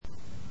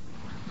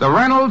the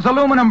Reynolds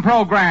Aluminum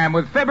Program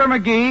with Fibber,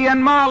 McGee,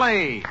 and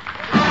Molly.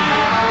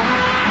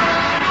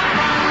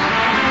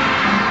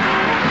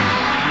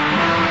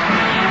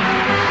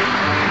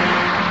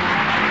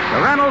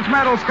 The Reynolds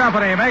Metals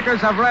Company,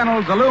 makers of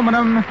Reynolds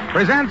Aluminum,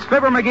 presents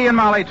Fibber, McGee, and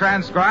Molly,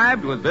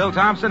 transcribed with Bill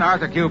Thompson,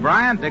 Arthur Q.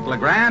 Bryant, Dick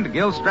LeGrand,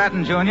 Gil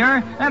Stratton, Jr.,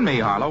 and me,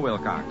 Harlow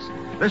Wilcox.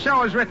 The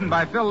show is written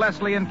by Phil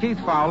Leslie and Keith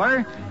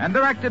Fowler and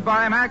directed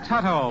by Max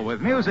Hutto, with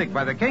music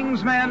by the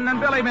King's Men and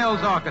Billy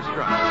Mills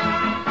Orchestra.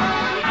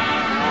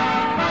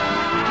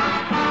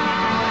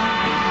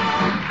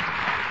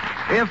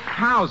 If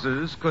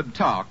houses could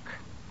talk,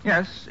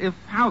 yes, if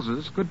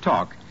houses could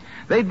talk,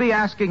 they'd be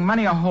asking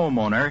many a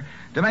homeowner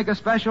to make a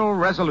special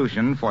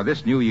resolution for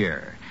this new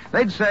year.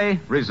 They'd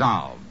say,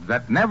 resolved,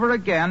 that never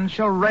again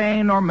shall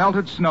rain or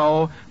melted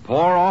snow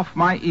pour off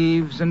my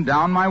eaves and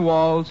down my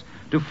walls,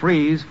 to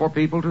freeze for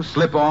people to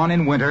slip on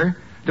in winter,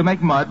 to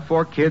make mud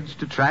for kids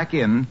to track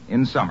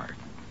in summer.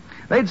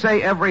 They'd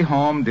say every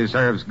home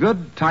deserves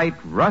good, tight,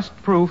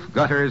 rust-proof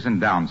gutters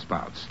and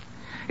downspouts.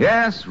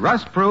 Yes,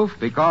 rust-proof,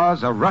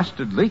 because a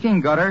rusted,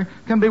 leaking gutter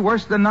can be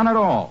worse than none at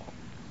all.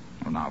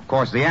 Well, now, of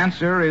course, the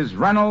answer is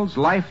Reynolds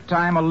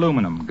Lifetime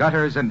Aluminum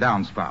gutters and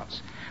downspouts.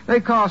 They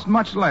cost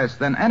much less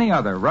than any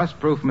other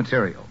rust-proof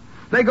material.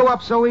 They go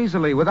up so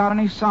easily without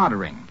any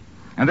soldering.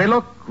 And they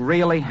look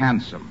really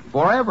handsome,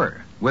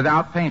 forever,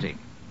 without painting.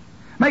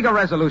 Make a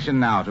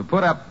resolution now to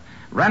put up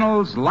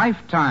Reynolds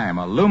Lifetime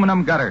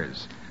Aluminum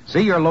gutters.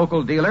 See your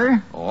local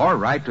dealer or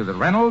write to the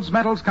Reynolds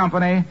Metals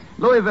Company,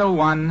 Louisville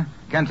 1,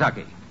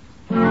 Kentucky.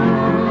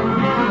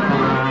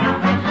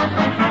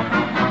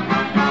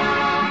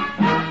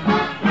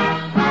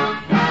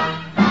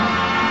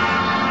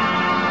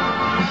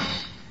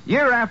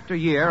 Year after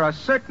year, a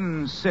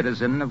certain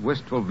citizen of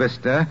Wistful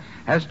Vista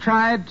has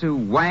tried to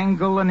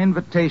wangle an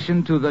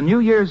invitation to the New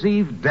Year's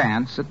Eve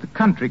dance at the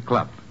country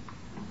club,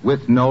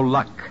 with no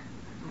luck.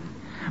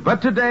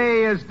 But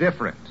today is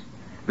different,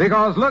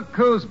 because look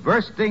who's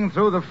bursting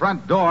through the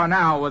front door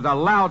now with a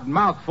loud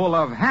mouthful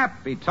of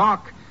happy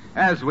talk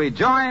as we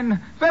join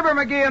Fibber,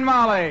 McGee, and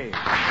Molly.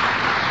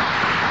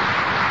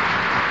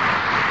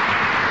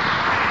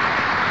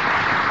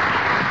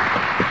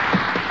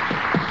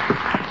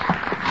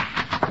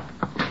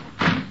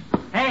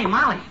 Hey,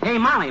 Molly. Hey,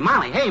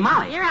 Molly. Hey,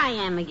 Molly. Here I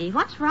am, McGee.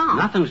 What's wrong?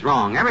 Nothing's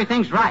wrong.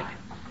 Everything's right.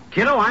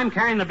 Kiddo, I'm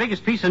carrying the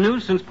biggest piece of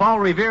news since Paul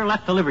Revere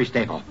left the livery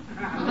stable.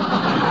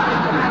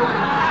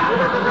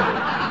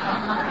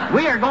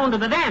 We are going to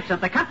the dance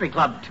at the country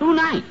club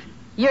tonight.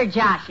 You're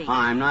joshing.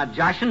 I'm not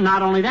joshing.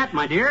 Not only that,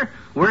 my dear.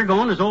 We're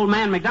going as old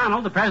man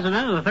McDonald, the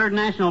president of the Third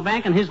National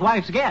Bank, and his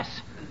wife's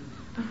guests.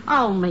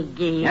 Oh,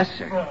 McGee. Yes,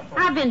 sir.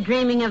 I've been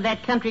dreaming of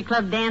that country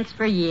club dance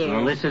for years.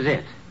 Well, this is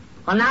it.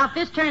 Well, now, if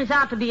this turns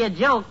out to be a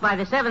joke by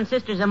the Seven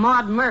Sisters of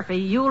Maud Murphy,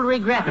 you'll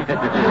regret it.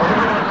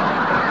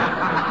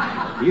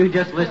 You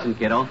just listen,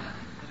 kiddo.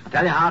 I'll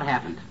tell you how it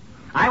happened.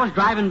 I was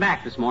driving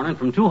back this morning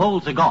from 2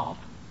 holes of golf.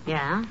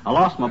 Yeah? I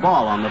lost my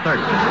ball on the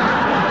 30th.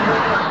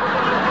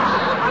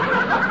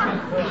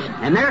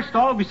 And there,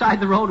 stalled beside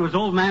the road, was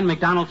old man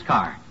McDonald's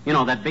car. You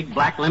know, that big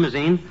black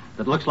limousine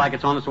that looks like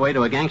it's on its way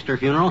to a gangster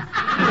funeral?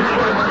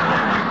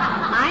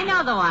 I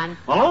know the one.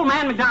 Well, old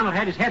man McDonald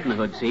had his head in the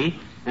hood, see?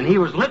 And he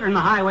was littering the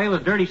highway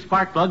with dirty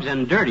spark plugs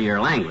and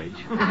dirtier language.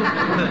 Well,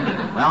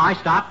 I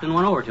stopped and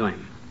went over to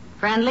him.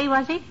 Friendly,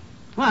 was he?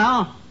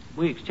 Well,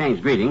 we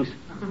exchanged greetings.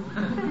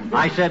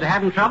 I said,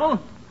 having trouble?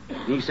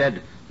 He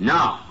said,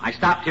 no, I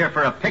stopped here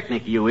for a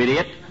picnic, you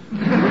idiot.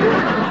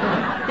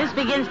 This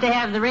begins to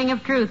have the ring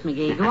of truth,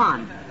 McGee. Go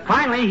on.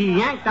 Finally, he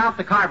yanked out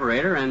the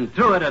carburetor and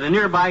threw it at a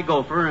nearby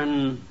gopher,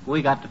 and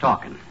we got to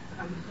talking.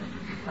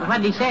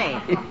 What'd he say?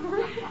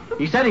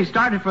 He said he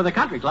started for the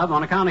country club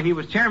on account of he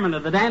was chairman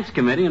of the dance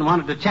committee and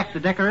wanted to check the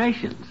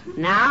decorations.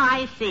 Now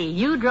I see.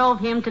 You drove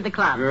him to the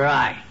club.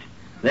 Right.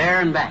 There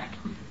and back.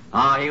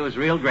 Oh, he was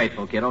real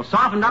grateful, kiddo.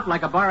 Softened up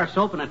like a bar of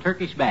soap in a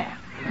Turkish bath.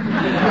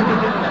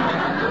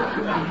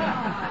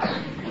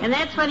 And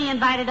that's when he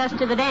invited us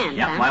to the dance,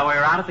 Yep, huh? while we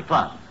were out at the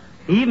club.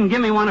 He even gave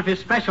me one of his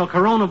special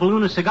Corona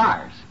Balloon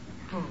cigars.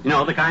 You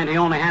know, the kind he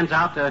only hands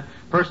out to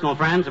personal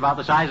friends about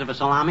the size of a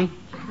salami.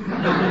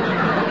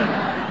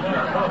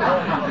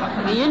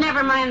 Well, you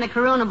never mind the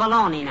Corona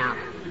baloney now.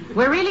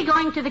 We're really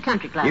going to the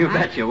country club, You huh?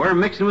 betcha. We're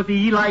mixing with the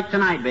E-Light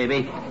tonight,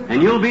 baby.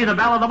 And you'll be the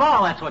belle of the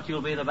ball. That's what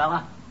you'll be, the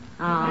Bella.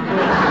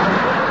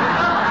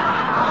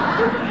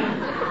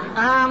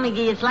 Oh,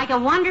 McGee, it's like a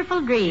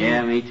wonderful dream.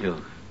 Yeah, me too.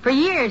 For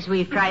years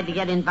we've tried to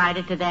get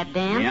invited to that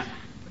dance. Yeah.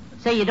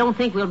 So you don't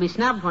think we'll be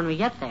snubbed when we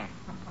get there?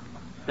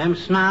 Them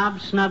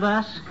snobs snub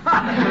us?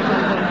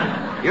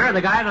 You're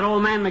the guy that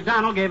old man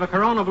McDonald gave a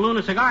Corona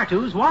Balloon cigar to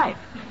his wife.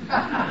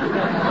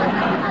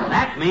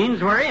 That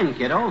means we're in,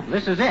 kiddo.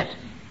 This is it.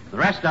 The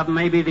rest of them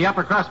may be the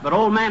upper crust, but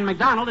old man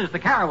McDonald is the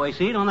caraway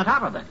seed on the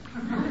top of it.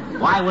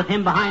 Why, with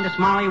him behind us,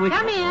 Molly, we...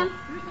 Come in.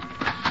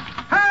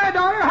 Hi,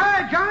 daughter.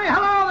 Hi, Johnny.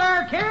 Hello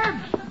there, kids.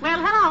 Well,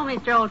 hello,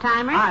 Mr.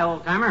 Oldtimer. Hi,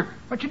 old-timer.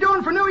 What you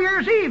doing for New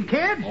Year's Eve,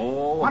 kids?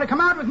 Oh. Want to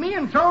come out with me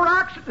and throw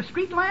rocks at the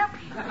street lamps?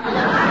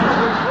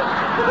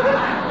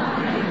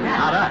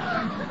 Not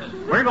us.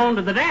 We're going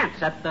to the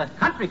dance at the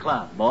country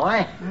club,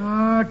 boy.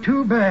 Oh,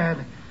 too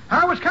bad.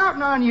 I was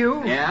counting on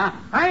you. Yeah?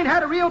 I ain't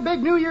had a real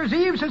big New Year's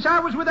Eve since I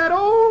was with that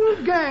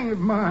old gang of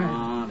mine.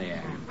 Oh,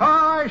 dear. Oh,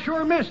 I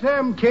sure miss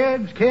them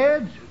kids.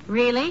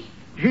 Really?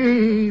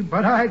 Gee,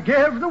 but I'd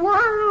give the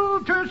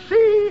world to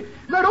see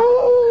that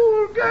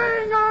old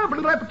gang of...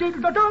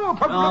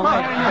 Oh,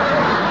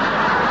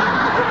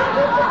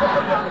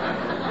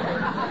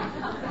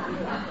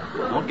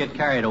 Don't get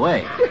carried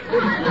away.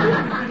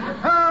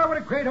 Oh, what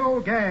a great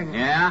old gang.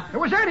 Yeah? There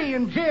was Eddie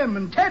and Jim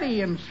and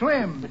Teddy and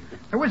Slim.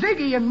 There was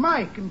Iggy and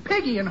Mike and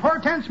Piggy and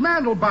Hortense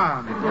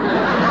Mandelbaum.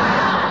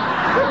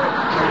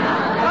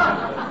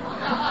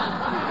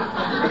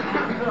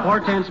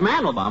 Hortense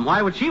Mandelbaum.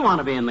 Why would she want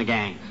to be in the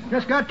gang?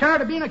 Just got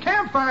tired of being a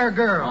campfire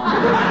girl.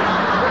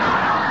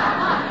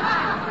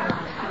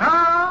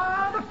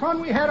 The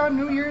fun we had on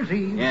New Year's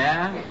Eve.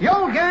 Yeah? The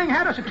old gang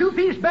had us a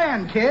two-piece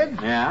band, kids.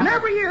 Yeah? And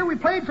every year we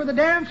played for the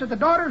dance at the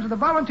Daughters of the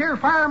Volunteer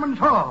Firemen's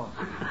Hall.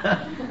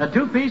 A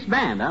two-piece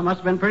band, huh? Must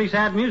have been pretty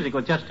sad music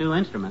with just two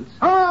instruments.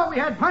 Oh, we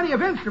had plenty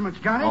of instruments,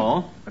 Johnny.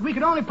 Oh? But we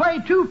could only play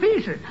two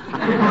pieces.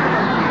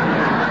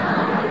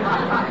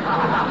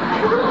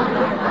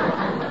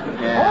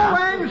 Yeah. Old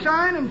Lang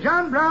Syne and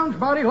John Brown's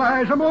body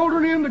lies a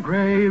moldering in the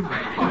grave.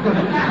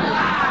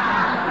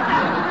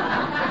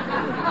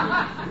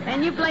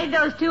 And you played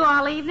those two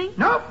all evening?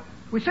 Nope.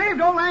 We saved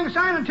Old Lang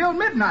Syne until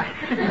midnight.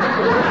 The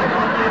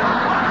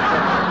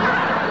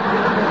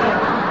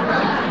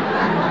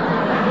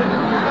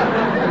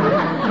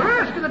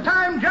rest of the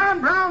time,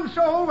 John Brown's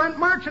soul went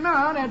marching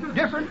on at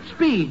different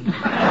speeds.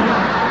 Well,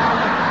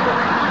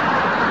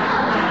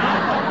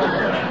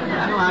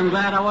 I'm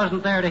glad I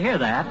wasn't there to hear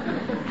that.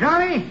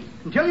 Johnny,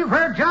 until you've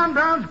heard John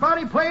Brown's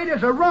body played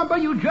as a rumba,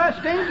 you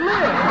just ain't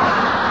lived.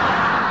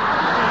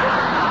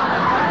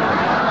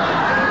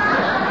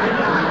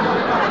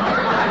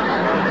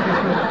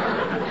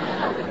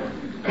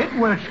 It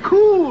was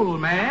cool,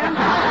 man.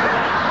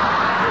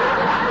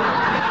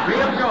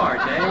 Real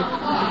George, eh?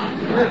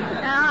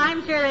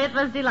 I'm sure it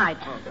was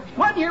delightful.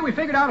 One year we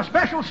figured out a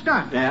special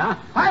stunt. Yeah?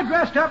 I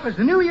dressed up as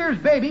the New Year's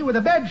baby with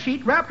a bed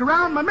sheet wrapped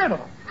around my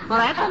middle. Well,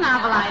 that's a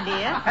novel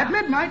idea. At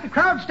midnight, the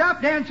crowd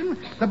stopped dancing.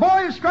 The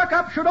boys struck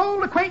up Should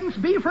Old Acquaintance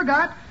Be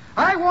Forgot.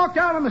 I walked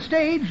out on the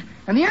stage,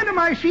 and the end of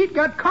my sheet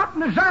got caught in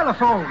the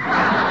xylophone.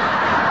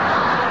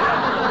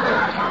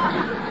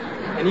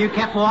 And you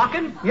kept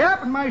walking?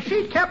 Yep, and my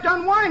sheet kept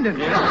unwinding.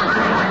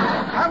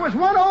 Yeah. I was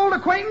one old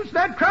acquaintance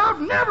that crowd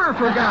never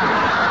forgot.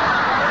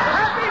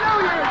 Happy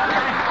New Year!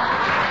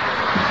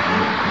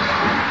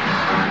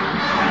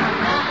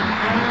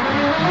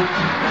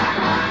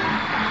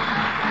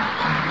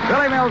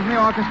 Billy Mills in the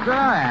orchestra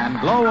and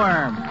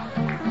Glowworm.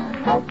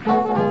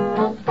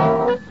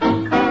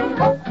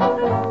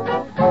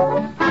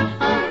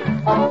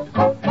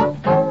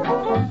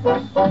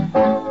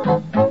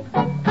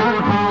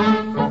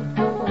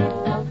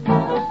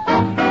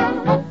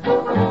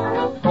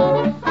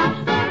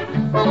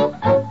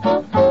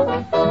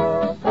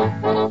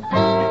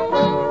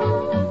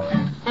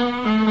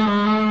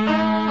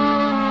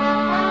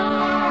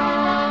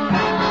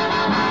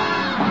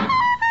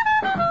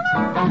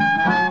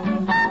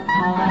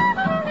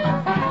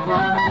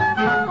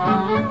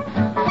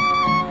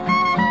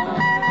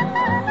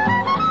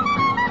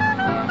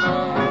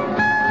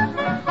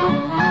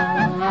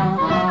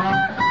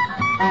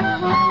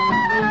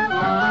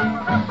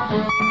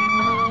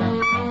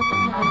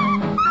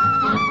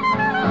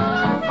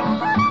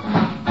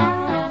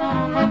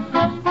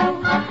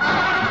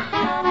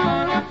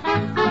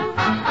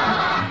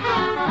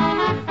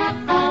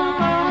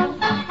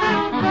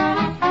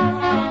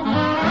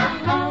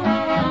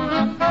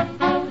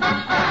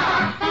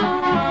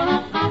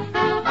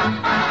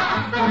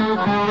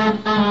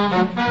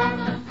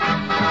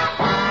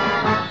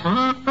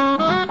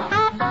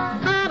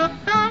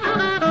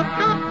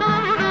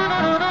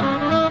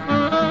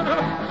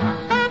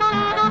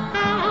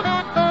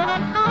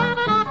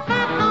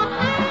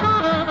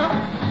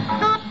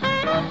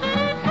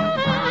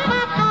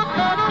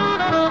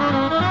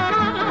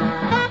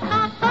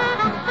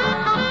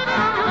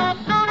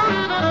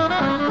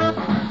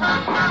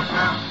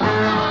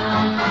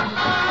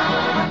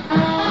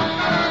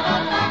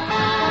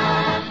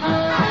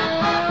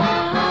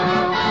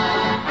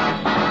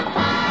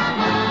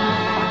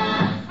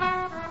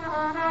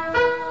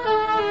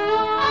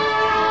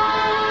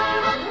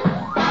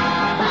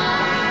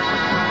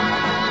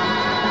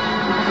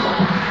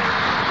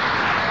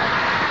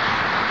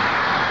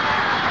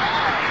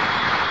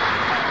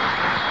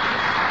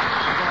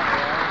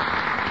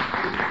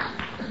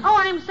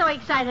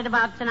 Excited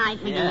about tonight,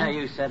 McGee. Yeah,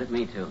 you said it,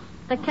 me too.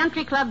 The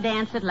country club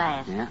dance at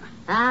last. Yeah.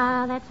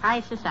 Ah, that's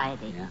high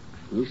society. Yeah.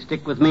 You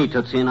stick with me,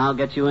 Tootsie, and I'll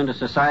get you into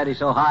society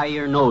so high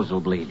your nose will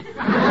bleed.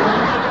 My,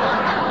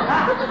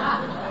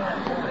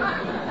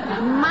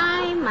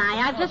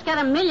 I've just got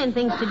a million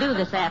things to do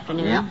this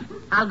afternoon. Yeah.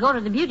 I'll go to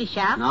the beauty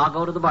shop. And I'll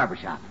go to the barber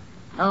shop.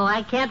 Oh,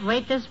 I can't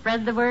wait to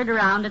spread the word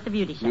around at the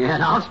beauty shop. Yeah,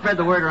 and I'll spread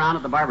the word around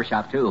at the barber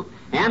shop, too.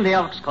 And the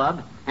Elks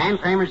Club, and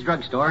Kramer's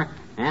Drugstore,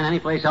 and any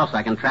place else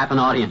I can trap an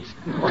audience.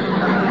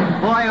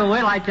 Boy,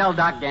 will I tell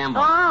Doc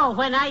Gamble. Oh,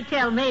 when I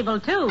tell Mabel,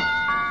 too.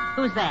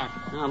 Who's that?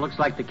 Oh, looks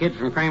like the kid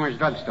from Kramer's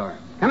drugstore.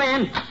 Come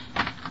in.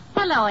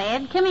 Hello,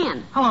 Ed. Come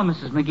in. Hello,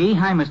 Mrs. McGee.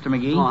 Hi, Mr.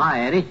 McGee. Oh,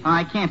 hi, Eddie.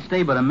 I can't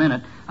stay but a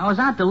minute. I was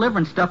out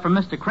delivering stuff for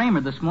Mr. Kramer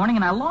this morning,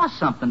 and I lost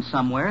something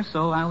somewhere,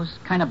 so I was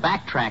kind of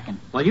backtracking.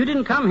 Well, you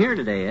didn't come here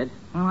today, Ed.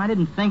 Well, I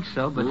didn't think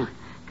so, but,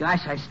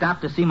 gosh, I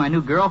stopped to see my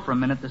new girl for a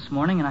minute this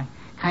morning, and I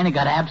kind of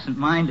got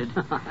absent-minded.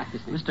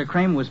 Mr.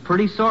 Kramer was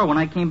pretty sore when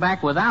I came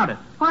back without it.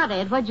 What,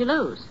 Ed? What'd you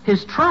lose?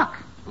 His truck.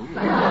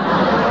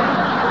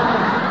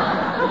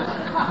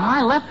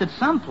 I left it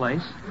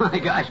someplace. My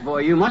gosh,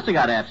 boy, you must have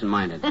got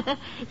absent-minded.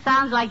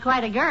 Sounds like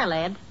quite a girl,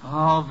 Ed.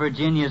 Oh,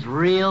 Virginia's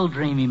real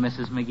dreamy,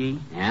 Mrs. McGee.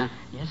 Yeah?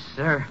 Yes,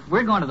 sir.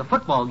 We're going to the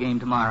football game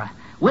tomorrow.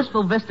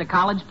 Wistful Vista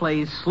College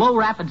plays Slow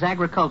Rapids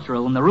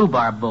Agricultural in the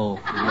Rhubarb Bowl.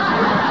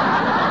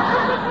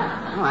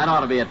 Well, that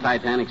ought to be a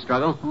titanic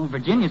struggle. Oh,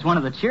 Virginia's one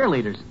of the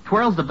cheerleaders.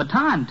 Twirls the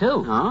baton,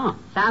 too. Oh.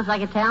 Sounds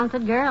like a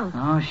talented girl.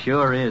 Oh,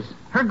 sure is.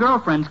 Her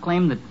girlfriends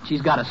claim that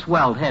she's got a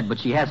swelled head, but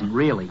she hasn't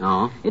really.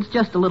 Oh? It's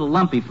just a little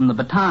lumpy from the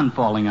baton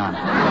falling on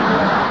it.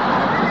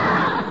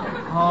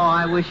 Oh,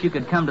 I wish you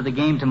could come to the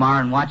game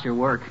tomorrow and watch her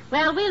work.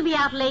 Well, we'll be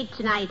out late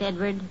tonight,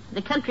 Edward.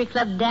 The country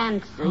club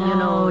dance, you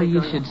know. Oh,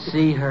 you should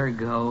see her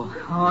go.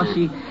 Oh,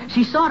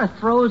 she sort of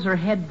throws her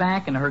head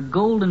back and her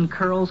golden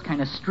curls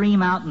kind of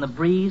stream out in the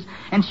breeze,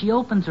 and she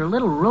opens her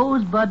little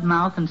rosebud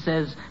mouth and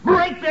says,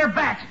 "Break their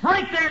backs,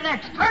 break their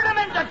necks, turn them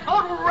into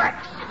total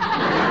wrecks."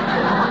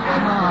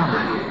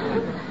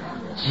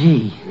 Oh,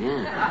 gee.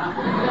 Yeah.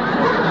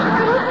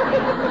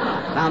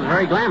 Sounds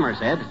very glamorous,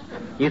 Ed.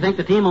 You think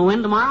the team will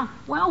win tomorrow?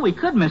 Well, we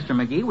could, Mr.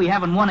 McGee. We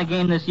haven't won a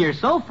game this year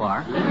so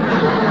far.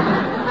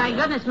 My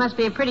goodness, must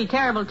be a pretty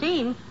terrible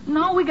team.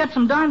 No, we got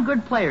some darn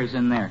good players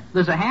in there.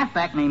 There's a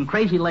halfback named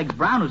Crazy Legs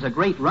Brown who's a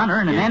great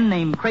runner, and an end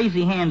named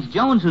Crazy Hands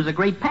Jones who's a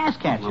great pass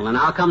catcher. Well, then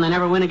how come they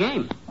never win a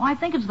game? Well, I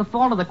think it's the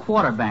fault of the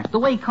quarterback, the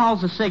way he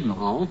calls the signals.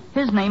 Oh?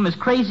 His name is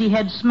Crazy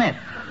Head Smith.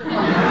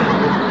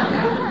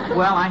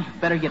 Well, I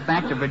better get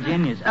back to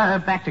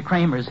back to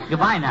Kramer's.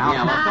 Goodbye now.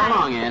 Yeah, well, so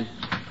long, Ed.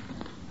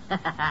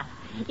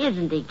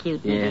 Isn't he cute,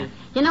 Yeah. McGee?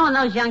 You know, when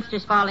those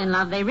youngsters fall in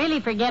love, they really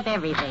forget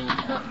everything.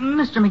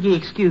 Mr. McGee,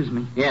 excuse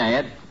me. Yeah,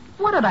 Ed.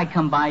 What did I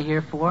come by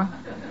here for?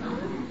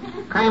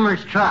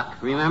 Kramer's truck,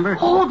 remember?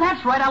 Oh,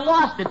 that's right. I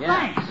lost it. Yeah.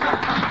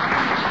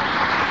 Thanks.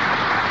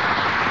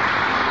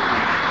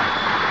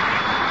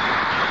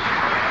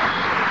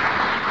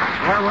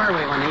 Where were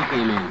we when he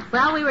came in?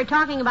 Well, we were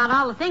talking about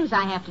all the things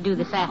I have to do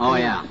this afternoon. Oh,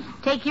 yeah.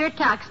 Take your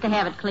tux to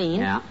have it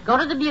cleaned. Yeah. Go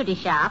to the beauty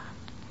shop.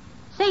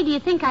 Say, do you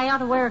think I ought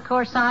to wear a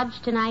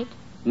corsage tonight?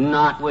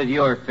 Not with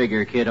your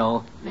figure,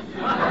 kiddo.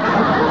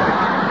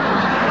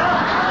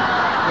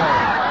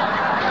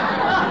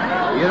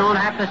 You don't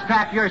have to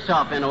strap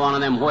yourself into one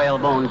of them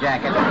whalebone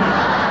jackets.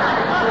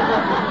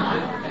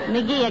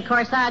 McGee, a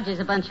corsage is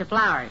a bunch of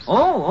flowers.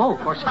 Oh,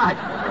 corsage.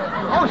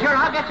 Oh, sure,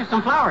 I'll get you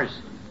some flowers.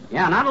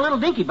 Yeah, not a little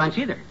dinky bunch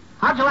either.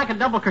 How'd you like a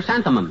double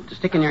chrysanthemum to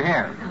stick in your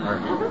hair?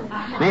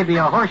 Or maybe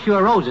a horseshoe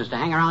of roses to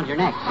hang around your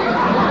neck?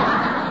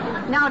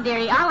 No,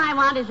 dearie, all I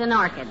want is an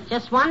orchid.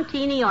 Just one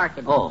teeny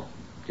orchid. Oh,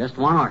 just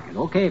one orchid.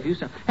 Okay, if you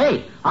say.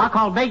 Hey, I'll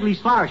call Bagley's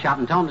Flower Shop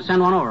and tell them to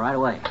send one over right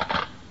away.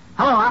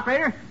 Hello,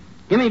 operator.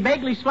 Give me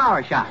Bagley's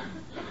Flower Shop.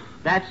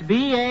 That's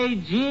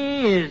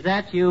B-A-G. Is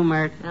that you,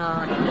 Mert? Oh.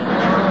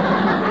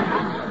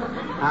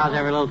 How's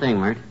every little thing,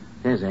 Mert?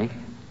 It is, eh?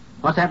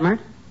 What's that, Mert?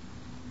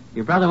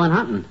 Your brother went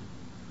hunting.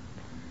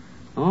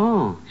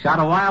 Oh, shot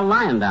a wild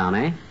lion down,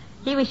 eh?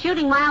 He was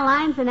shooting wild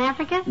lions in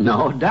Africa?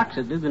 No, ducks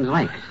at Dugan's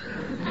Lake.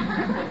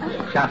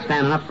 Shot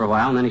standing up for a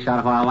while, and then he shot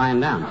a wild lion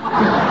down.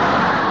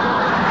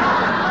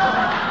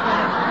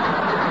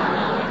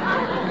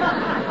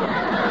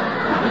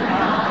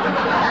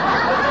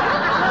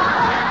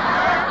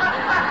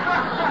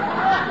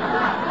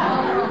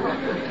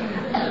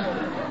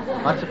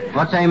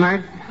 What's that,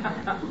 Mert?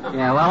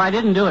 Yeah, well, I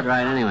didn't do it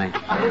right anyway. Okay.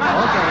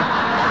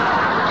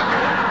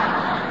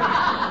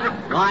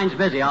 The line's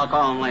busy. I'll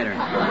call him later.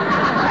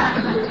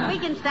 We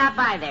can stop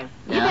by there.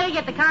 You Yeah. better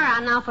get the car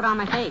out and I'll put on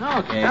my face.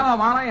 Okay. Hello,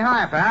 Molly.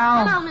 Hi,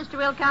 pal. Hello, Mr.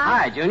 Wilcox.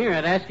 Hi, Junior.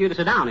 I'd ask you to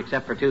sit down,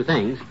 except for two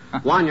things.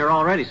 One, you're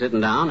already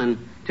sitting down, and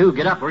two,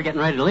 get up. We're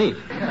getting ready to leave.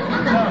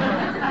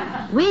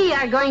 We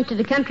are going to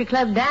the country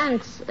club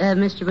dance,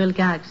 Mr.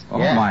 Wilcox. Oh,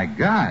 Yeah. my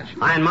gosh.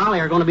 I and Molly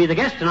are going to be the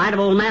guests tonight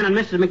of old man and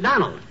Mrs.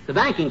 McDonald, the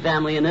banking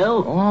family, you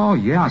know. Oh,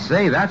 yeah.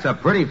 Say, that's a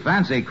pretty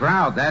fancy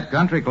crowd, that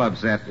country club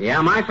set.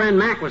 Yeah, my friend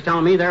Mac was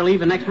telling me they're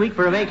leaving next week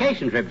for a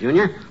vacation trip,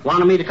 Junior.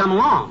 Wanted me to come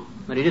along,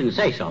 but he didn't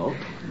say so.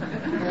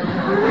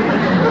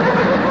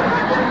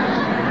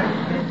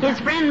 His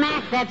friend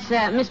Mac, that's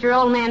Mr.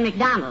 Old Man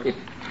McDonald.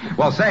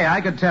 Well, say,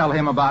 I could tell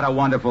him about a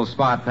wonderful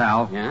spot,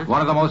 pal. Yeah?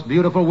 One of the most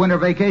beautiful winter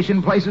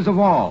vacation places of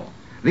all.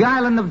 The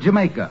island of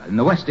Jamaica in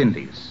the West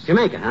Indies.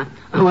 Jamaica, huh?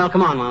 Well,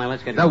 come on, Molly,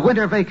 let's get The going.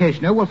 winter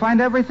vacationer will find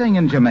everything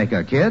in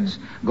Jamaica, kids.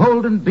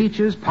 Golden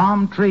beaches,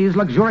 palm trees,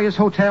 luxurious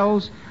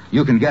hotels.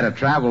 You can get a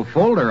travel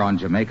folder on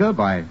Jamaica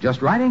by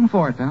just writing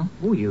for it, pal.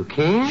 Oh, you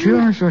can?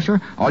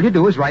 Sure. All you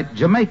do is write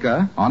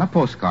Jamaica on a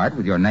postcard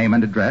with your name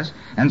and address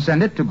and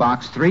send it to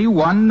Box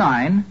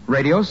 319,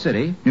 Radio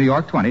City, New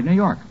York 20, New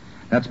York.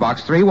 That's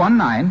Box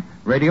 319,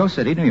 Radio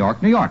City, New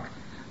York, New York.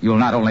 You'll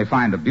not only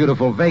find a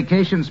beautiful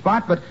vacation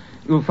spot, but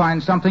you'll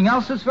find something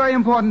else that's very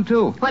important,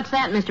 too. What's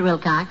that, Mr.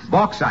 Wilcox?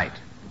 Bauxite.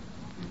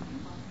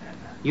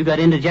 You got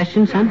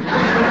indigestion, son?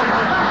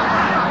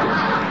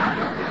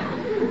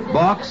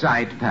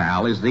 Bauxite,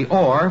 pal, is the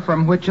ore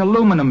from which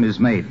aluminum is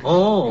made.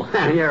 Oh,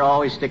 you're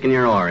always sticking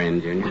your oar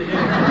in, Junior.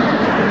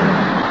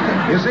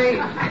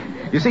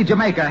 You see,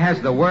 Jamaica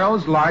has the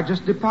world's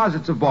largest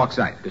deposits of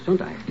bauxite.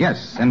 Gesundheit.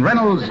 Yes, and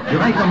Reynolds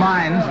Jamaica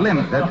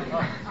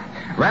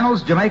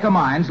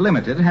Mines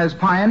Limited has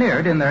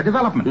pioneered in their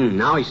development.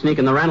 Now he's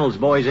sneaking the Reynolds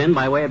boys in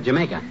by way of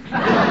Jamaica.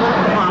 Come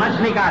on, let's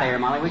sneak out of here,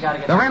 Molly. We gotta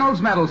get... The Reynolds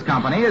Metals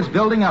Company is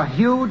building a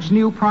huge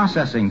new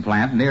processing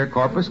plant near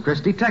Corpus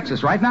Christi,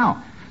 Texas, right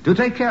now, to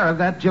take care of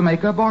that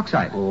Jamaica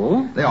bauxite.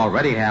 Oh? They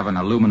already have an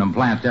aluminum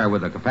plant there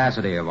with a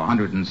capacity of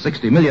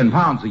 160 million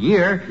pounds a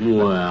year.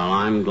 Well,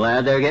 I'm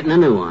glad they're getting a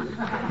new one.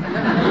 Must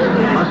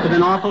have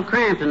been awful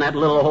cramped in that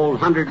little old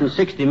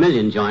 160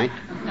 million joint.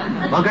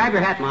 Well, grab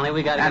your hat, Molly.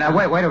 We got to... And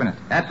wait a minute.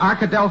 At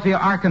Arkadelphia,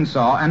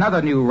 Arkansas,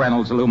 another new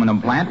Reynolds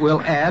aluminum plant will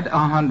add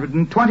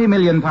 120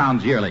 million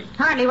pounds yearly.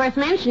 Hardly worth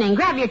mentioning.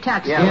 Grab your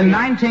tux. Yeah. In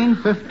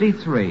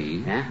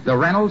 1953, the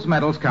Reynolds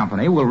Metals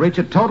Company will reach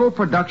a total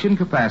production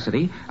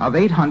capacity of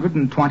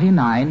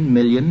 829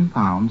 million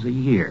pounds a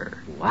year.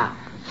 Wow.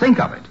 Think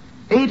of it.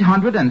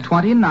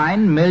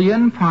 829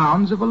 million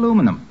pounds of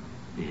aluminum.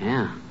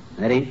 Yeah,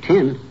 that ain't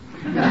tin.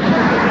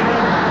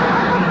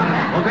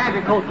 Well, grab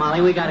your coat,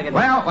 Molly. We got to get...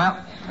 Well,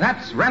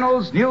 that's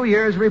Reynolds' New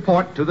Year's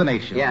report to the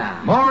nation.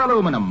 Yeah. More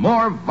aluminum,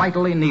 more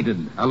vitally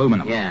needed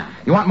aluminum. Yeah.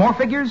 You want more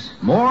figures?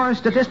 More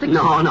statistics?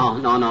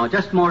 No.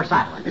 Just more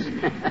silence.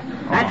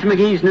 That's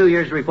McGee's New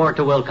Year's report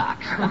to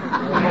Wilcox.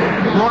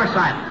 More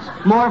silence.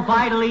 More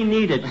vitally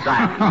needed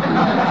silence.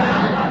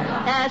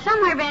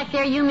 Somewhere back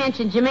there you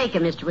mentioned Jamaica,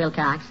 Mr.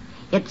 Wilcox.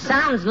 It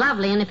sounds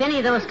lovely, and if any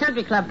of those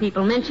country club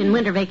people mention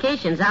winter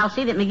vacations, I'll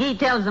see that McGee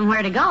tells them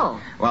where to go.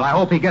 Well, I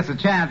hope he gets a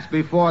chance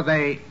before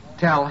they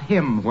tell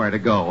him where to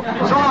go.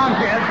 So long,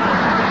 kids.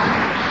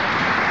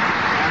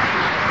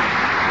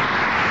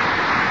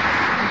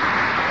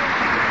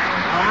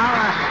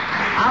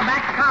 I'll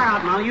back the car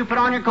out, Molly. You put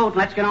on your coat and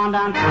let's get on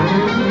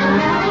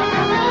downtown.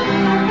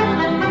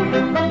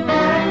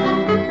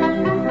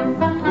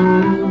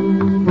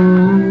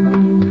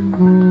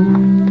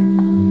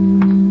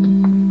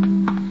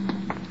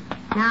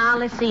 Now,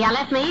 let's see. I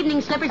left my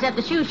evening slippers at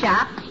the shoe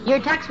shop. Your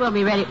tux will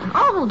be ready.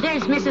 Oh,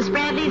 there's Mrs.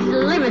 Spradley's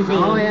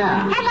limousine. Oh,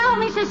 yeah.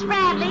 Hello, Mrs.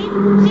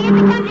 Spradley. See you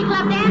at the country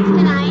club dance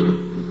tonight.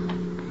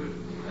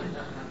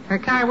 Her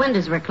car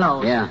windows were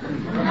closed. Yeah.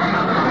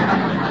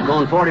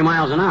 Going 40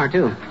 miles an hour,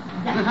 too.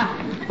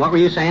 What were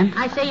you saying?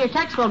 I say your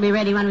tux will be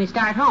ready when we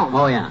start home.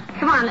 Oh, yeah.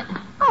 Come on.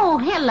 Oh,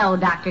 hello,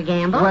 Dr.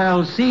 Gamble.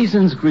 Well,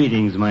 season's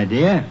greetings, my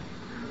dear.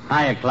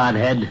 Hiya,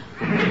 Clodhead.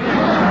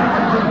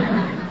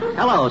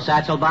 Hello,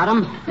 Satchel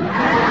Bottom.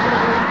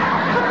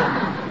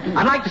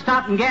 I'd like to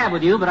stop and gab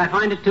with you, but I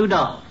find it too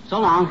dull. So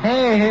long.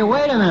 Hey,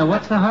 wait a minute.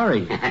 What's the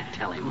hurry?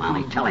 Tell him,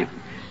 Molly, tell him.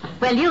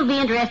 Well, you'll be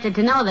interested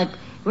to know that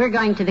we're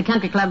going to the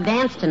country club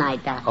dance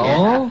tonight, Doctor.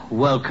 Oh?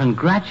 Well,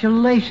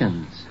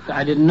 congratulations.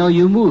 I didn't know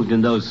you moved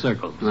in those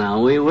circles.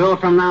 Well, we will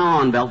from now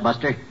on,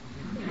 Beltbuster.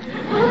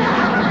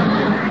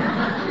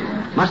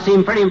 Must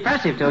seem pretty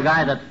impressive to a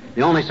guy that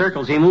the only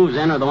circles he moves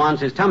in are the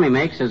ones his tummy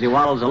makes as he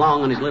waddles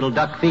along on his little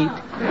duck feet.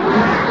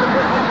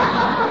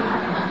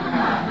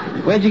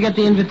 Where'd you get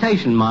the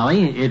invitation,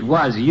 Molly? It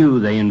was you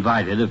they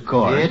invited, of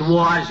course. It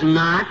was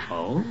not.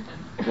 Oh?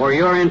 For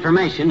your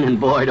information, and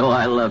boy, do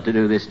I love to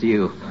do this to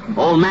you.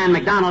 Old man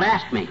McDonald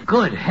asked me.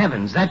 Good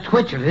heavens, that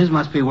twitch of his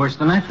must be worse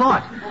than I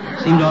thought.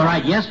 Seemed all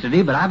right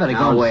yesterday, but I better go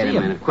Now, and wait see a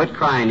him. minute. Quit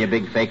crying, you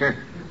big faker.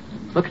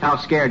 Look how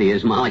scared he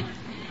is, Molly.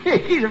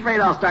 He's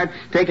afraid I'll start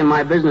taking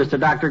my business to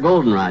Dr.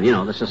 Goldenrod, you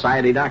know, the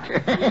society doctor.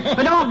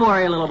 But don't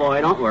worry, little boy,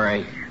 don't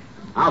worry.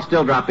 I'll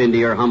still drop into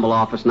your humble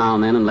office now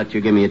and then and let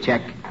you give me a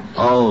check.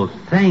 Oh,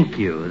 thank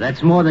you.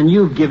 That's more than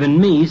you've given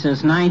me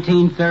since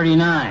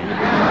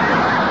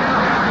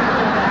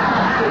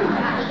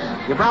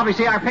 1939. You'll probably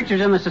see our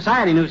pictures in the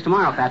society news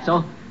tomorrow,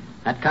 Fatso.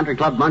 That country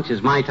club bunch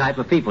is my type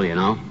of people, you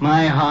know.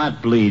 My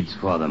heart bleeds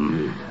for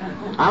them.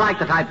 I like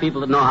the type of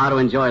people that know how to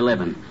enjoy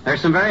living.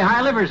 There's some very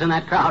high livers in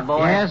that crowd,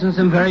 boy. Yes, and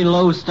some very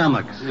low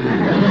stomachs.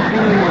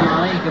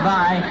 Molly,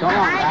 goodbye. So long,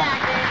 Bye,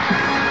 Pat.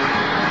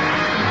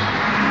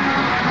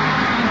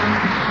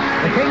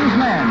 The King's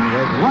Men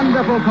with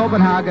wonderful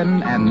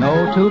Copenhagen and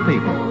no two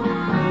people.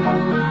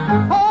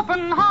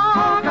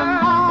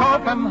 Copenhagen,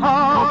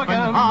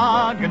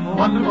 wonderful,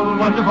 wonderful,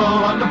 wonderful,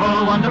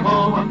 wonderful,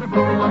 wonderful,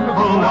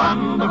 wonderful,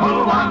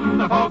 wonderful,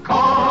 wonderful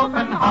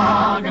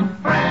Copenhagen,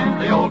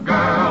 friendly old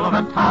girl of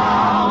a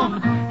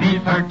town.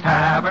 Neath her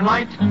tab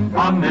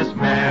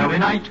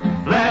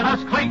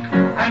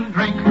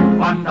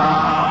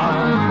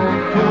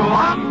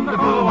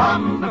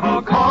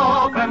wonderful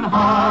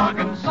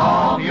Copenhagen,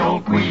 saw the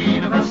old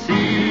queen of the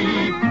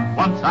sea.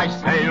 Once I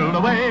sailed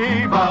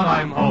away, but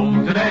I'm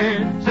home today,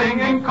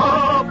 singing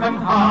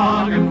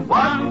Copenhagen,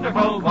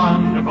 wonderful,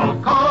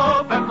 wonderful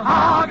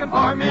Copenhagen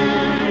for me.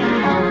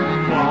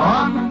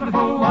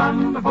 Wonderful,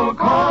 wonderful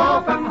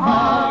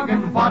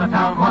Copenhagen, what a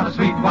town, what a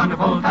sweet,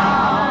 wonderful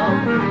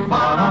town.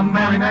 What a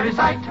merry, merry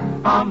sight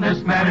on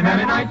this merry,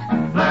 merry night.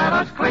 Let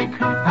us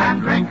clink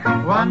and drink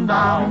one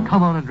down.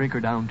 Come on and drink her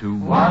down too.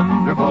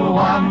 Wonderful,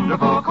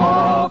 wonderful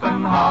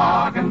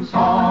Copenhagen,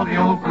 saw the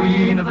old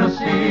queen of the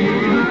sea.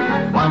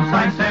 Once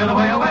I sailed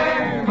away,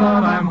 away,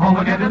 but I'm home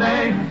again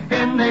today,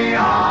 in the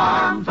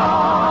arms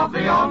of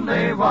the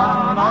only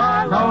one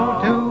I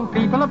love. Two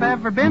people have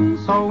ever been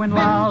so in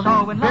love.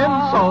 Been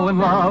so in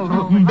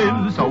love,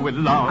 been so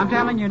in love. I'm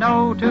telling you,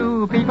 no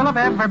two people have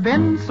ever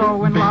been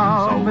so in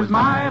love as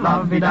my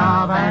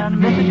lovey-dove and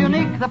me. Mrs.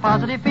 Unique, the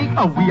positive peak.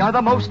 We are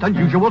the most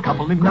unusual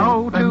couple in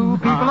No two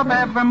people have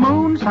ever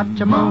mooned such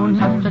a moon,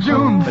 such a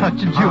June,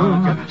 such a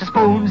June,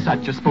 spoon,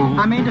 such a spoon.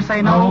 I mean to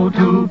say, no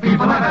two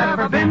people have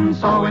ever been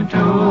so in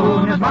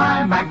tune as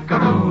my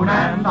macaroon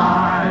and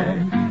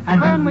I.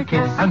 And when we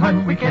kiss, And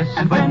when we kiss,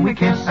 and when we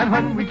kiss, and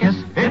when we kiss,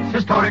 it's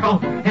historical,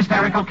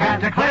 hysterical,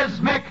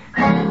 cataclysmic.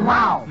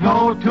 wow.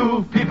 No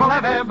two people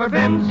have ever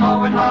been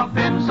so in love,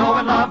 been so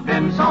in love,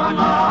 been so in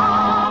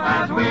love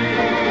as we.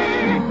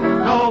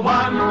 No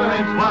wonder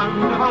it's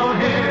wonderful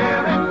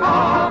here in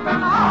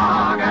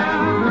Copenhagen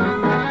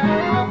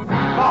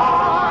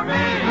for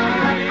me.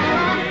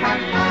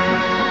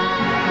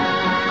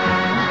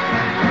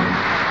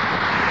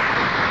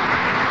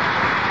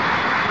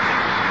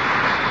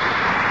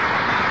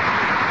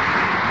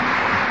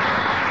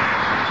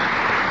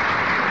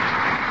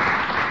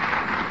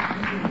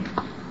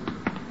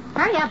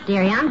 Hurry up,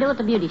 dearie. I'm due at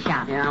the beauty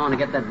shop. Yeah, I want to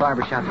get that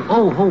barber shop.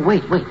 Oh,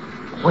 wait.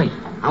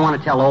 I want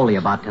to tell Ole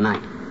about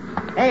tonight.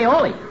 Hey,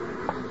 Ole.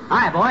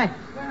 Hi, boy.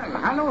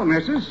 Well, hello,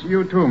 missus.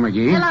 You too,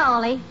 McGee. Hello,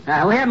 Ollie.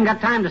 We haven't got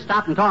time to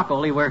stop and talk,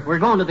 Ole. We're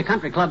going to the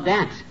country club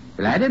dance.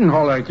 Well, I didn't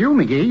holler at you,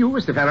 McGee. You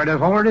was the fella that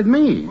hollered at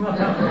me.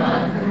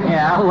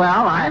 Yeah,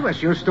 well, I was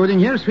just stood in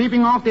here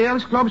sweeping off the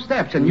Elks Club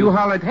steps, and you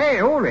hollered,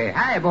 hey, Ole,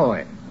 hi,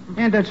 boy.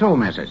 Ain't that so,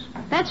 missus?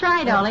 That's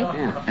right, Ollie.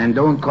 Yeah. And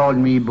don't call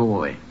me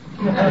boy.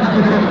 Well,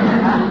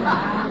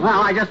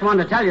 I just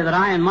wanted to tell you that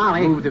I and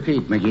Molly... Move the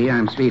feet, McGee.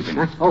 I'm sweeping.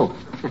 Huh? Oh.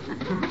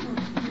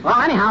 Well,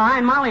 anyhow, I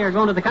and Molly are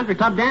going to the country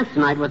club dance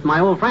tonight with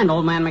my old friend,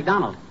 Old Man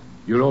McDonald.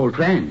 Your old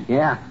friend?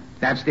 Yeah.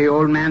 That's the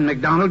old man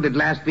McDonald that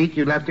last week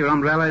you left your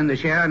umbrella in the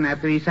chair, and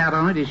after he sat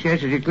on it, he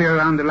chased you clear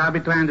around the lobby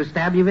trying to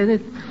stab you with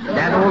it?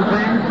 That old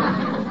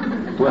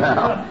friend?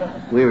 Well,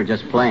 we were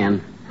just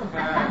playing.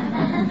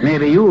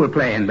 Maybe you were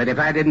playing, but if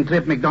I didn't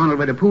trip McDonald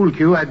with a pool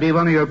cue, I'd be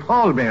one of your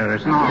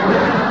pallbearers. No.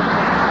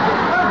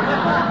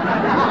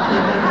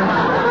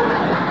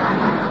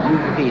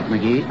 Move the feet,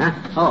 McGee. Huh?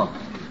 Oh.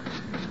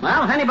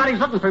 Well, if anybody's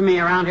looking for me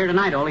around here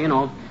tonight, Ole, you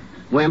know,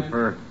 Wimp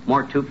or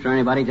Mort Toops or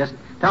anybody, just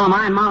tell them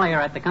I and Molly are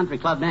at the country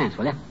club dance,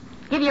 will you?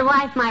 Give your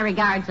wife my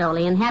regards,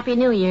 Ollie, and Happy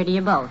New Year to you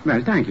both.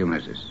 Well, thank you,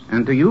 missus.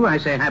 And to you, I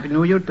say Happy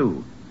New Year,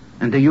 too.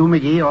 And to you,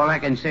 McGee, all I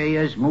can say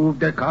is move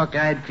the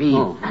cockeyed feet.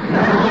 Oh.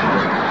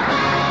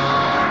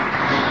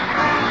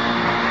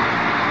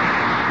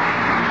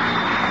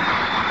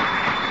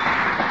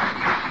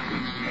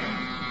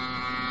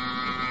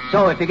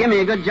 So, if you give me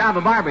a good job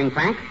of barbering,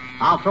 Frank,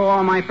 I'll throw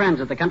all my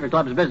friends at the country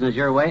club's business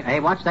your way. Hey,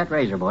 watch that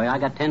razor, boy. I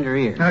got tender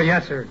ears. Oh,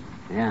 yes, sir.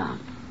 Yeah.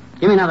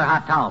 Give me another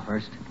hot towel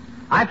first.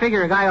 I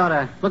figure a guy ought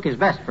to look his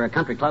best for a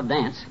country club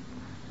dance.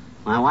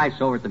 My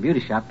wife's over at the beauty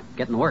shop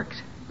getting the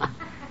works.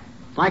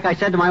 Like I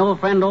said to my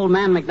old friend, Old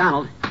Man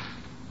McDonald,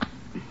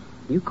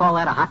 you call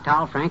that a hot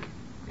towel, Frank?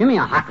 Give me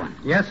a hot one.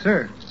 Yes,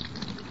 sir.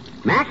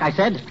 Mac, I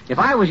said, if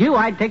I was you,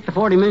 I'd take the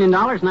 $40 million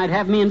and I'd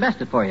have me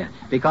invest it for you.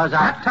 Because I...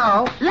 Hot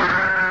towel.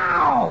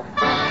 Now!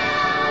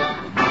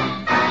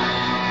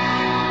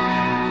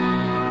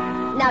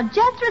 Now,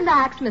 just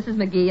relax, Mrs.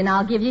 McGee, and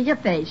I'll give you your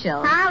facial.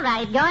 All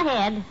right, go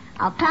ahead.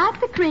 I'll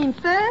pack the cream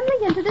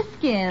firmly into the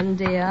skin,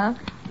 dear.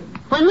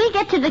 When we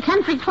get to the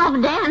country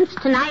club dance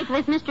tonight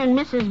with Mr. and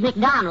Mrs.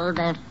 McDonald,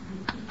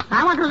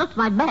 I want to look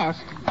my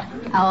best.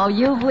 Oh,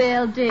 you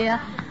will, dear.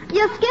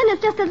 Your skin is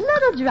just a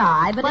little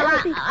dry, but Well,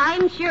 everything...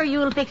 I'm sure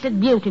you'll fix it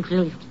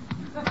beautifully.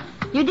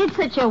 You did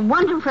such a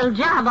wonderful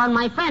job on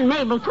my friend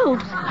Mabel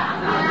Toops.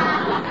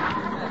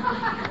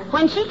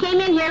 When she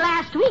came in here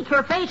last week,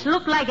 her face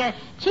looked like a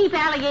cheap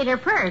alligator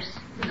purse.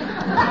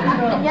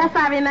 Yes,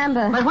 I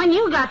remember. But when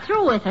you got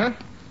through with her,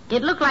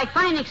 it looked like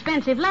fine,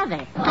 expensive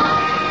leather.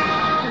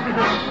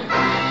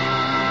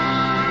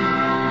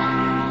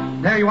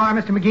 There you are,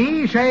 Mr.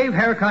 McGee. Shave,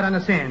 haircut, and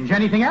a singe.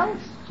 Anything else?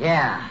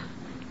 Yeah.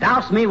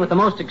 Douse me with the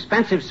most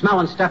expensive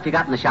smelling stuff you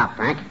got in the shop,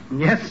 Frank.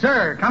 Yes,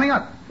 sir. Coming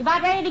up. You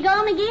about ready to go,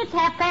 McGee? It's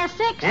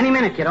 6:30. Any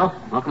minute, kiddo.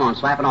 Well, come on,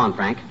 slap it on,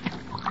 Frank.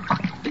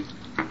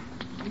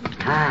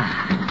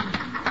 Ah.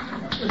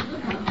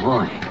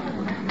 Boy,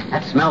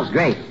 that smells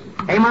great.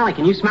 Hey, Molly,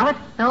 can you smell it?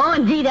 Oh,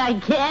 indeed I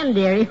can,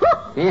 dearie.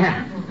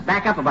 Yeah.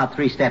 Back up about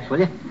 3 steps, will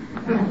you?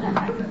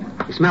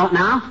 You smell it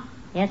now?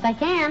 Yes, I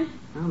can.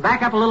 Well,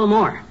 back up a little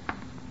more.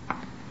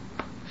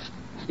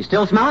 You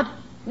still smell it?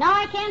 No,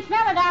 I can't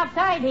smell it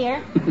outside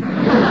here.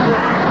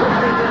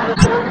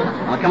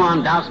 Well, come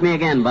on, douse me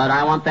again, bud.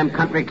 I want them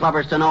country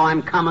clubbers to know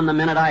I'm coming the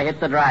minute I hit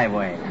the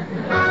driveway.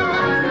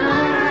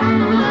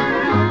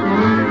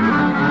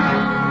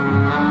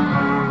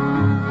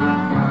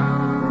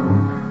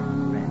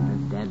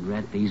 Dead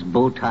rat, these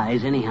bow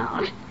ties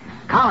anyhow.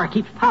 Collar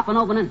keeps popping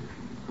open and...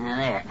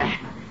 there.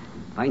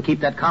 If I can keep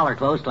that collar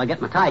closed till I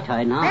get my tie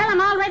tied now. Well,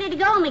 I'm all ready to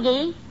go,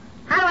 McGee.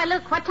 How do I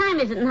look? What time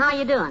is it and how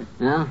you doing?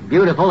 Well,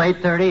 beautiful,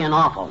 8:30, and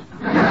awful.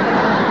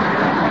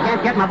 I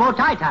can't get my bow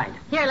tie tied.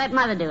 Here, let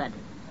Mother do it.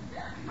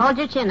 Hold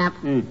your chin up.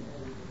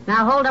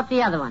 Now hold up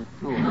the other one.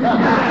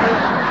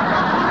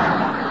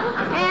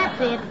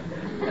 That's it.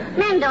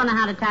 Men don't know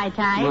how to tie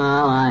ties.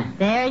 Well,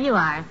 There you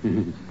are.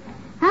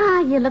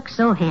 You look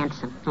so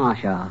handsome. Oh,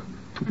 sure.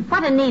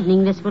 What an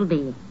evening this will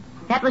be.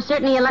 That was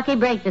certainly a lucky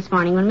break this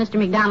morning when Mr.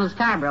 McDonald's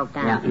car broke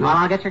down. Yeah, well,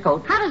 I'll get your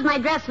coat. How does my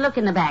dress look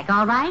in the back?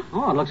 All right?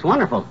 Oh, it looks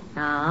wonderful.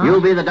 Oh.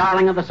 You'll be the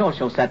darling of the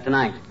social set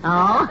tonight.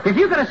 Oh? If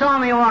you could have saw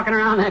me walking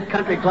around that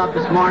country club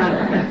this morning,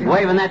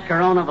 waving that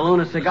Corona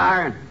Valuna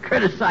cigar and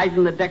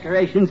criticizing the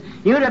decorations,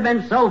 you'd have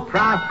been so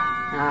proud.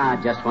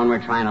 Just when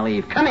we're trying to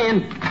leave. Come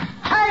in.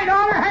 Hey,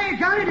 daughter. Hey,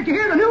 Johnny, did you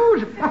hear the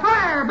news? A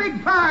fire, big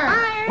fire.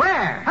 Fire?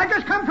 Where? I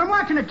just come from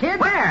watching it, kid.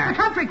 Where? The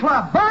country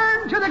club.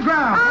 Burned to the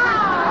ground.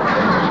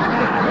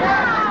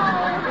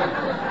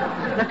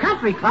 The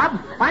country club?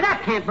 Why,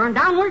 that can't burn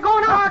down. We're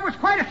going Oh, out. it was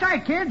quite a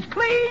sight, kids.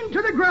 Clean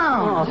to the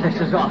ground. Oh, this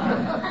is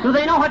awful. Do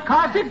they know what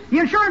caused it? The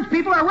insurance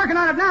people are working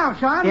on it now,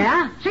 son.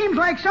 Yeah? Seems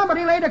like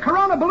somebody laid a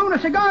Corona Balloon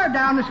cigar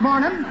down this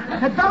morning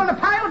and fell in a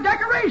pile of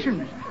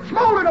decorations.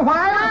 Smoldered a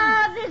while.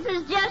 Oh, this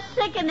is just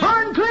sickening.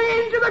 Burned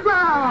clean to the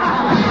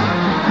ground.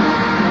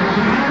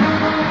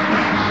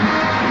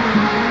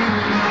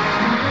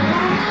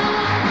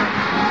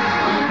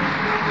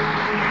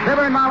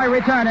 Fibber and Molly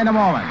return in a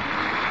moment.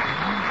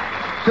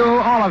 To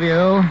all of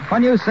you,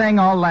 when you sing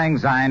Auld Lang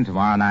Syne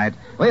tomorrow night,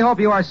 we hope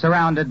you are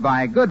surrounded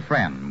by good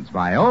friends,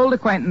 by old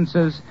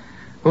acquaintances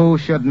who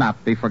should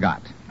not be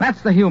forgot.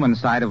 That's the human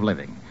side of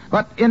living.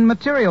 But in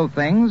material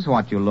things,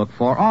 what you look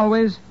for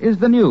always is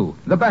the new,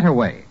 the better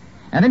way.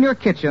 And in your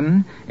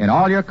kitchen, in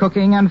all your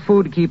cooking and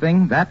food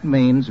keeping, that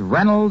means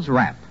Reynolds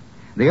Wrap.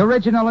 The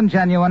original and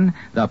genuine,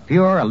 the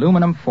pure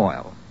aluminum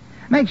foil.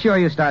 Make sure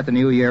you start the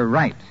new year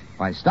right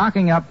by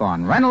stocking up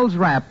on Reynolds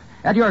Wrap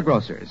at your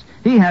grocer's.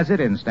 He has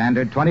it in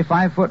standard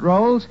 25-foot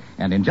rolls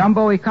and in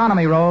jumbo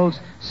economy rolls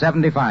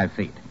 75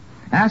 feet.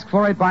 Ask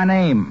for it by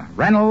name,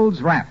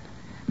 Reynolds Wrap.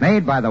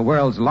 Made by the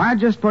world's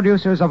largest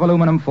producers of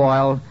aluminum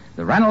foil,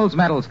 the Reynolds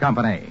Metals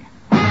Company.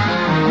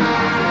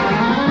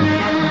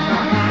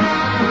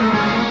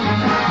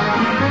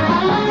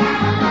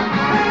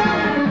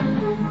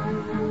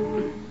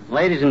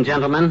 Ladies and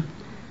gentlemen,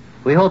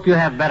 we hope you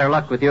have better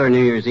luck with your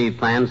New Year's Eve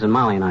plans than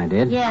Molly and I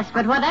did. Yes,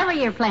 but whatever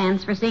your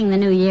plans for seeing the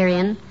new year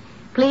in,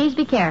 please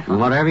be careful.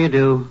 And whatever you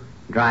do,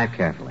 drive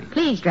carefully.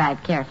 Please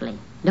drive carefully.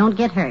 Don't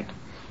get hurt.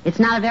 It's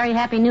not a very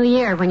happy new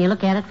year when you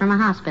look at it from a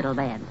hospital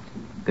bed.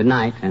 Good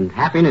night, and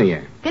Happy New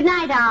Year. Good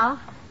night, all.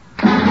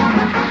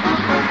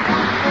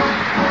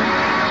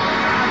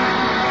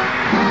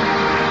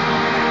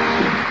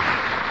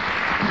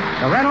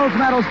 The Reynolds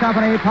Metals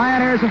Company,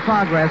 pioneers of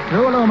progress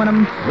through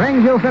aluminum,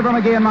 brings you Fibber,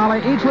 McGee, and Molly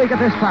each week at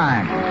this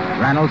time.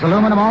 Reynolds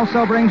Aluminum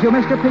also brings you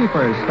Mr.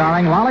 Peepers,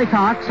 starring Wally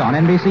Cox on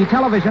NBC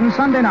television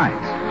Sunday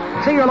nights.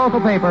 See your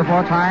local paper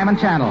for time and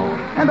channel.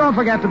 And don't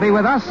forget to be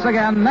with us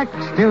again next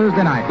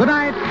Tuesday night. Good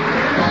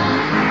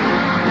night.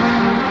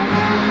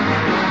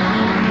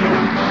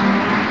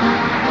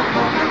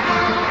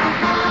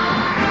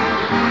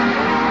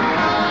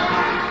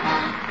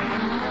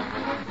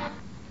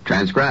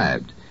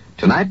 Transcribed.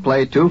 Tonight,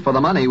 play Two for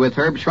the Money with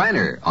Herb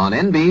Schreiner on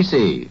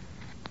NBC.